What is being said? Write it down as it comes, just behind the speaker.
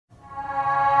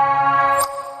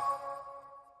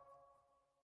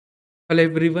Hello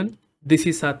everyone, this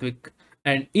is Satvik,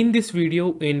 and in this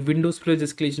video in Windows Plus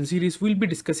Escalation series we'll be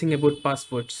discussing about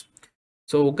passwords.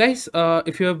 So guys,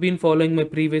 if you have been following my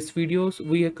previous videos,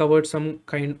 we have covered some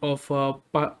kind of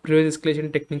previous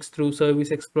escalation techniques through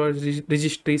service exploits,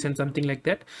 registries and something like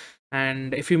that.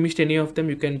 And if you missed any of them,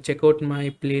 you can check out my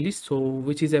playlist, so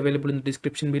which is available in the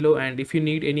description below. And if you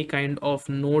need any kind of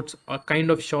notes or kind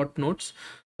of short notes,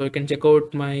 so you can check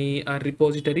out my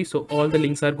repository. So all the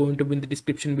links are going to be in the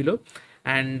description below.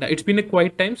 And it's been a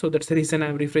quiet time, so that's the reason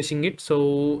I'm refreshing it.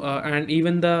 So and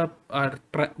even the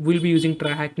we'll be using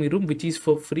try hack me room, which is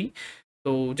for free.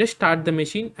 So just start the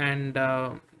machine and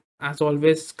as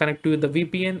always connect to the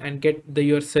VPN and get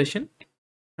your session,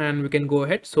 and we can go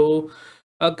ahead. So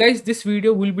guys, this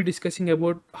video will be discussing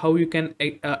about how you can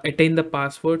attain the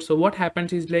password. So what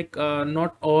happens is like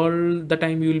not all the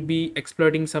time you will be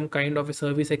exploiting some kind of a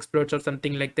service exploits or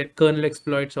something like that, kernel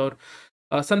exploits or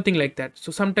something like that. So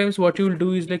sometimes what you will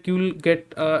do is like you will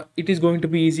get it is going to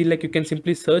be easy, like you can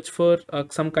simply search for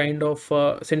some kind of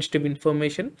sensitive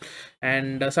information.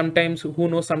 And sometimes, who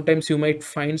knows, sometimes you might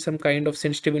find some kind of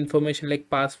sensitive information like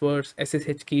passwords,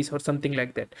 SSH keys or something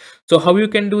like that. So how you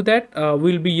can do that,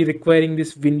 we'll be requiring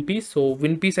this win piece. So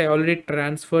win piece, I already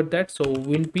transferred that. So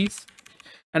win piece.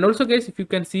 And also guys, if you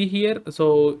can see here,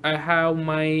 so I have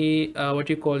my what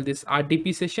you call this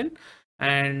RDP session,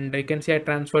 and I can see I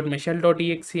transferred my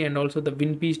shell.exe and also the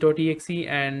winpiece.exe,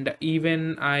 and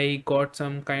even I got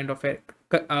some kind of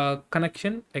a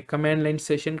connection, a command line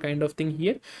session kind of thing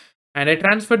here, and I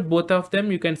transferred both of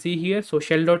them. You can see here, so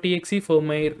shell.exe for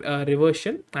my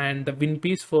reversion and the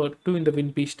winpiece for doing the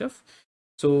winpiece stuff.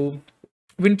 So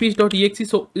winpiece.exe,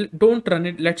 so don't run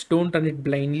it, let's don't run it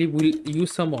blindly, we'll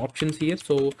use some options here.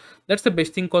 So that's the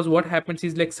best thing, because what happens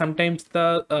is like sometimes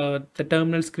the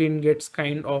terminal screen gets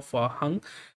kind of hung.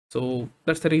 So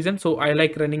that's the reason, so I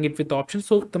like running it with options.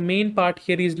 So the main part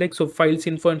here is like, so files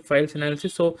info and files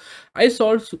analysis. So I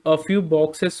solved a few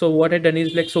boxes. So what I done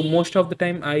is like, so most of the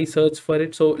time I search for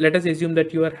it. So let us assume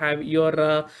that you are have your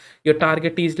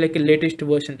target is like a latest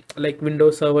version like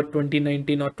Windows Server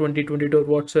 2019 or 2022 or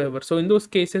whatsoever. So in those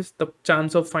cases, the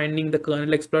chance of finding the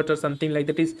kernel exploit or something like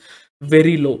that is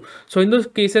very low. So in those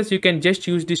cases, you can just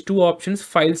use these two options,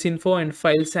 files info and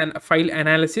files and file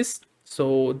analysis.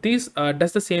 So this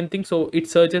does the same thing. So it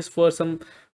searches for some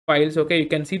files. Okay, you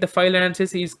can see the file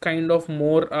analysis is kind of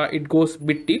more it goes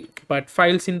bit deep, but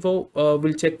files info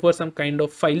will check for some kind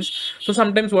of files. So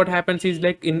sometimes what happens is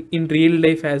like in real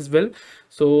life as well,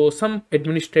 so some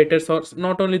administrators, or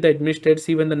not only the administrators,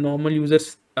 even the normal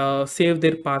users save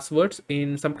their passwords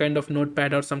in some kind of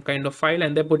notepad or some kind of file,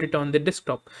 and they put it on their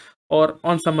desktop or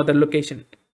on some other location.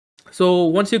 So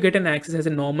once you get an access as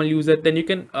a normal user, then you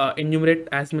can enumerate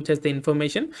as much as the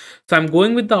information. So I'm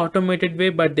going with the automated way,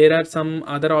 but there are some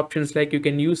other options, like you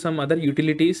can use some other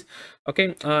utilities,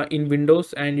 okay, in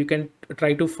Windows, and you can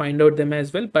try to find out them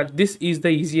as well, but this is the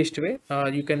easiest way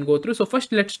you can go through. So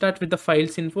first let's start with the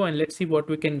files info and let's see what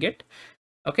we can get.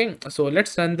 Okay, so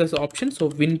let's run this option. So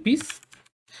winpiece,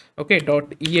 okay,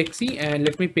 .exe, and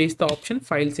let me paste the option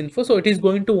files info. So it is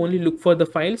going to only look for the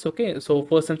files, okay, so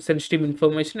for some sensitive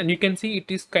information. And you can see it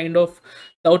is kind of,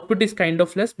 the output is kind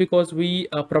of less because we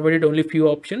provided only few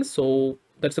options, so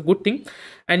that's a good thing.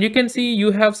 And you can see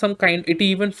you have some kind, it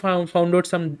even found out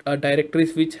some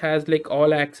directories which has like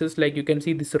all access, like you can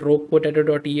see this rogue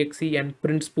potato.exe and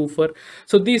print spoofer.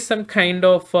 So these some kind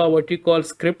of what you call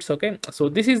scripts, okay. So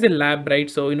this is the lab,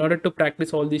 right? So in order to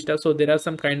practice all this stuff, so there are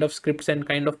some kind of scripts and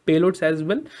kind of payloads as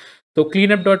well. So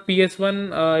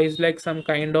cleanup.ps1 is like some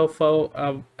kind of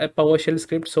a PowerShell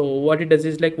script. So what it does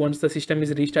is like, once the system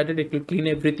is restarted, it will clean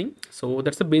everything. So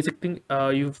that's the basic thing.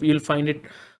 You'll find it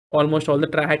almost all the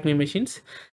track me machines.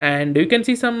 And you can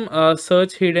see some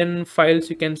search hidden files.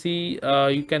 You can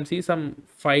see some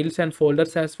files and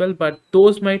folders as well, but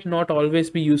those might not always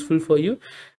be useful for you.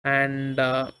 And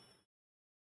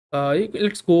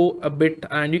let's go a bit,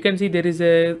 and you can see there is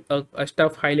a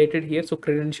stuff highlighted here. So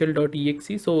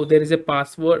credential.exe, so there is a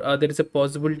password, there is a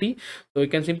possibility, so you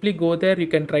can simply go there, you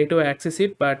can try to access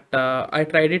it, but I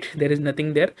tried it, there is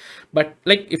nothing there. But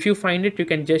like if you find it, you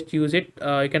can just use it,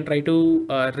 you can try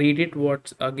to read it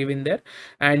what's given there.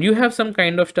 And you have some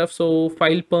kind of stuff, so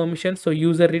file permission, so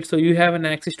user read, so you have an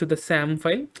access to the SAM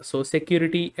file, so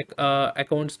security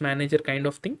accounts manager kind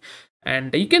of thing.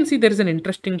 And you can see there is an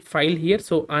interesting file here,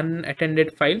 so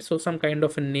unattended file, so some kind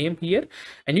of a name here.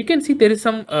 And you can see there is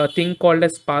some thing called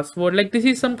as password, like this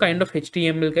is some kind of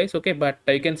HTML, guys, okay, but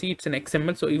you can see it's an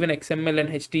XML. So even XML and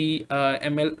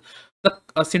HTML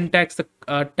the syntax, the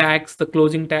tags, the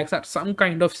closing tags are some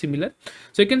kind of similar.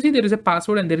 So you can see there is a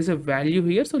password and there is a value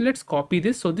here. So let's copy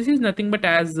this. So this is nothing but,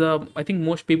 as I think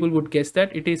most people would guess,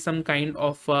 that it is some kind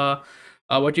of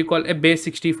what you call a base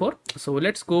 64. So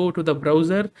let's go to the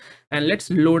browser and let's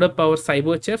load up our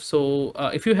cyberchef. So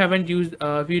if you haven't used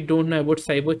if you don't know about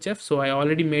cyberchef, so I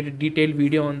already made a detailed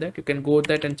video on that. You can go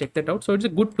that and check that out. So it's a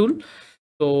good tool,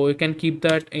 so you can keep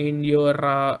that in your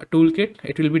toolkit.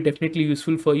 It will be definitely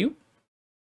useful for you,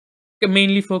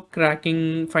 mainly for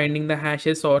cracking, finding the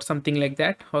hashes or something like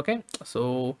that. Okay,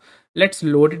 so let's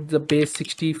load it, the base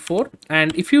 64.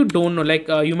 And if you don't know, like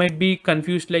you might be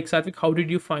confused, like, Satvik, how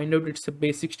did you find out it's a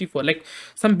base 64? Like,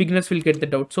 some beginners will get the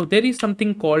doubt. So there is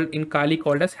something called in Kali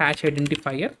called as hash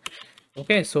identifier.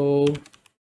 Okay, so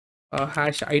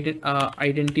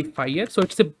identifier, so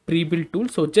it's a pre-built tool.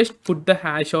 So just put the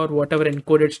hash or whatever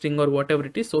encoded string or whatever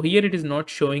it is. So here it is not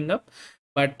showing up,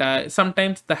 but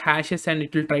sometimes the hashes and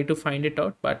it will try to find it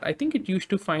out. But I think it used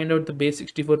to find out the base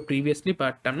 64 previously,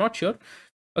 but I'm not sure.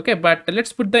 Okay, but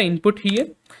let's put the input here,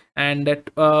 and that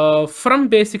from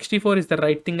base 64 is the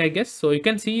right thing, I guess. So you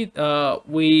can see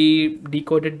we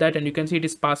decoded that, and you can see it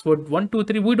is password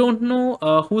 123. We don't know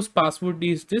whose password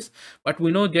is this, but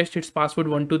we know just it's password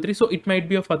 123. So it might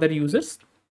be of other users.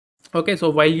 Okay, so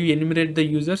while you enumerate the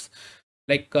users,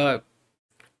 like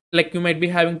you might be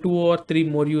having 2 or 3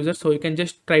 more users, so you can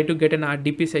just try to get an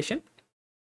RDP session,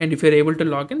 and if you're able to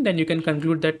log in, then you can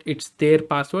conclude that it's their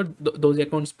password, those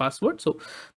accounts password. So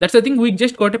that's the thing, we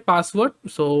just got a password,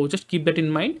 so just keep that in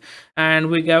mind.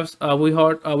 And we got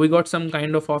some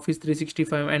kind of Office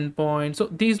 365 endpoint. So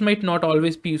these might not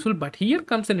always be useful, but here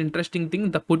comes an interesting thing,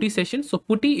 the Puti session. So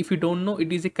Puti, if you don't know,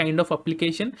 it is a kind of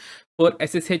application for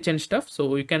SSH and stuff.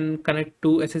 So you can connect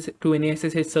to any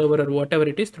SSH server or whatever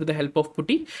it is through the help of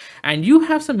Puti, and you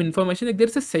have some information, like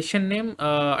there's a session name.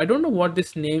 I don't know what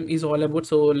this name is all about.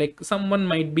 So like someone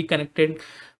might be connected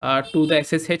to the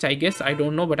SSH, I guess. I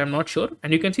don't know, but I'm not sure.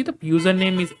 And you can see the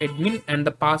username is admin and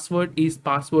the password is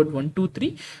password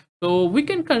 123. So we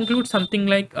can conclude something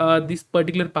like this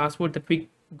particular password that we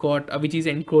got, which is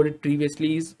encoded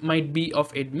previously, might be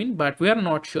of admin, but we are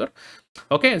not sure.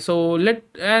 Okay, so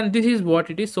and this is what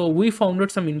it is. So we found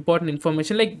out some important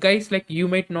information, like, guys, like you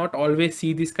might not always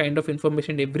see this kind of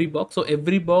information in every box. So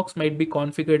every box might be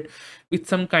configured with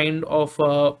some kind of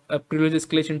a privilege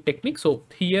escalation technique. So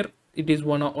here it is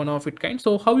one of its kind.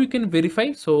 So how you can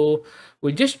verify? So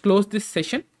we'll just close this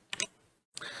session.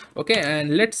 Okay,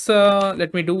 and let's do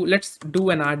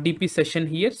an RDP session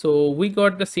here. So we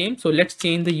got the same. So let's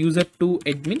change the user to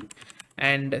admin.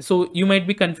 And so you might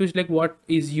be confused, like what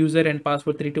is user and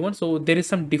password 321. So there is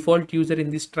some default user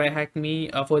in this try hack me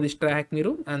for this try hack me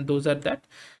room, and those are that.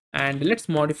 And let's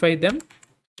modify them,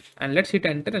 and let's hit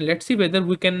enter, and let's see whether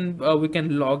we can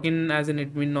log in as an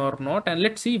admin or not, and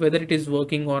let's see whether it is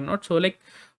working or not. So like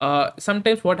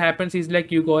sometimes what happens is,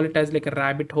 like, you call it as like a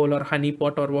rabbit hole or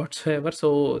honeypot or whatsoever.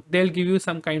 So they'll give you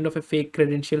some kind of a fake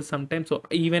credentials sometimes. So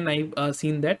even I've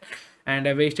seen that, and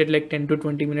I wasted like 10 to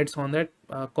 20 minutes on that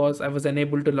cause I was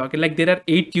unable to log in. Like there are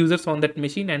 8 users on that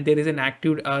machine, and there is an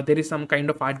active there is some kind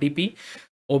of RDP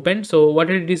open. So what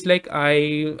it is, like,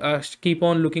 I keep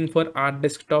on looking for our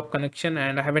desktop connection,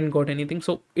 and I haven't got anything,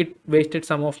 so it wasted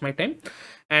some of my time.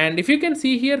 And if you can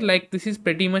see here, like, this is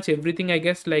pretty much everything, I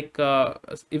guess. Like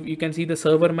if you can see, the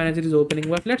server manager is opening.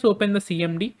 But let's open the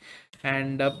CMD,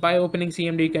 and by opening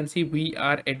CMD, you can see we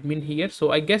are admin here. So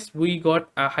I guess we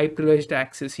got a high privileged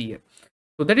access here.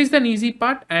 So that is the easy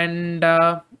part. And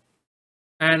I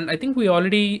think I think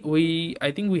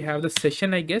we have the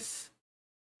session, I guess.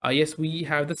 Yes, we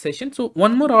have the session. So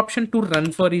one more option to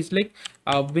run for is like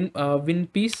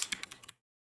winpiece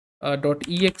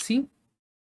 .exe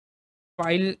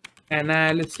file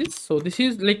analysis. So this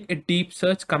is like a deep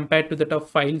search compared to that of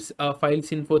files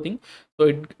info thing.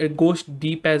 So it goes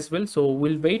deep as well. So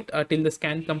we'll wait till the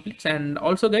scan completes. And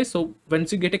also, guys, so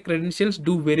once you get a credentials,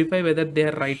 do verify whether they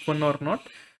are right one or not.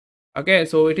 Okay,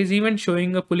 so it is even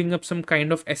showing up, pulling up some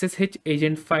kind of SSH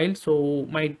agent file. So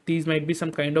these might be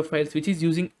some kind of files which is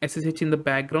using SSH in the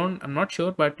background. I'm not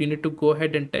sure, but you need to go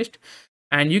ahead and test.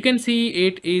 And you can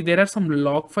see there are some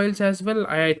log files as well.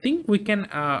 I think we can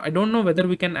I don't know whether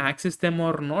we can access them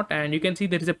or not. And you can see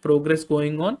there is a progress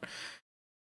going on.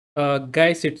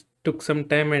 Guys, it took some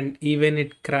time, and even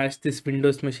it crashed this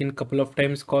Windows machine couple of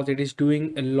times because it is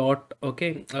doing a lot.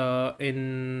 Okay,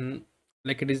 in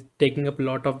like, it is taking up a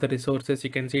lot of the resources. You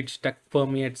can see it's stuck for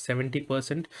me at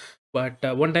 70%. But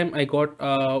one time I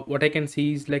got what I can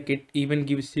see is, like, it even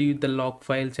gives you the log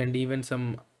files and even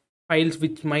some files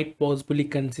which might possibly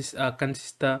consist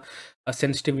the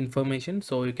sensitive information.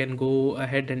 So you can go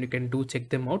ahead and you can check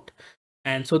them out.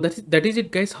 And so that is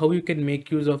it, guys, how you can make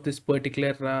use of this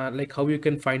particular like how you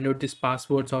can find out these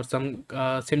passwords or some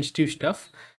sensitive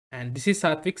stuff. And this is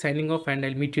Satvik signing off, and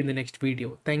I'll meet you in the next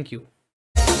video. Thank you.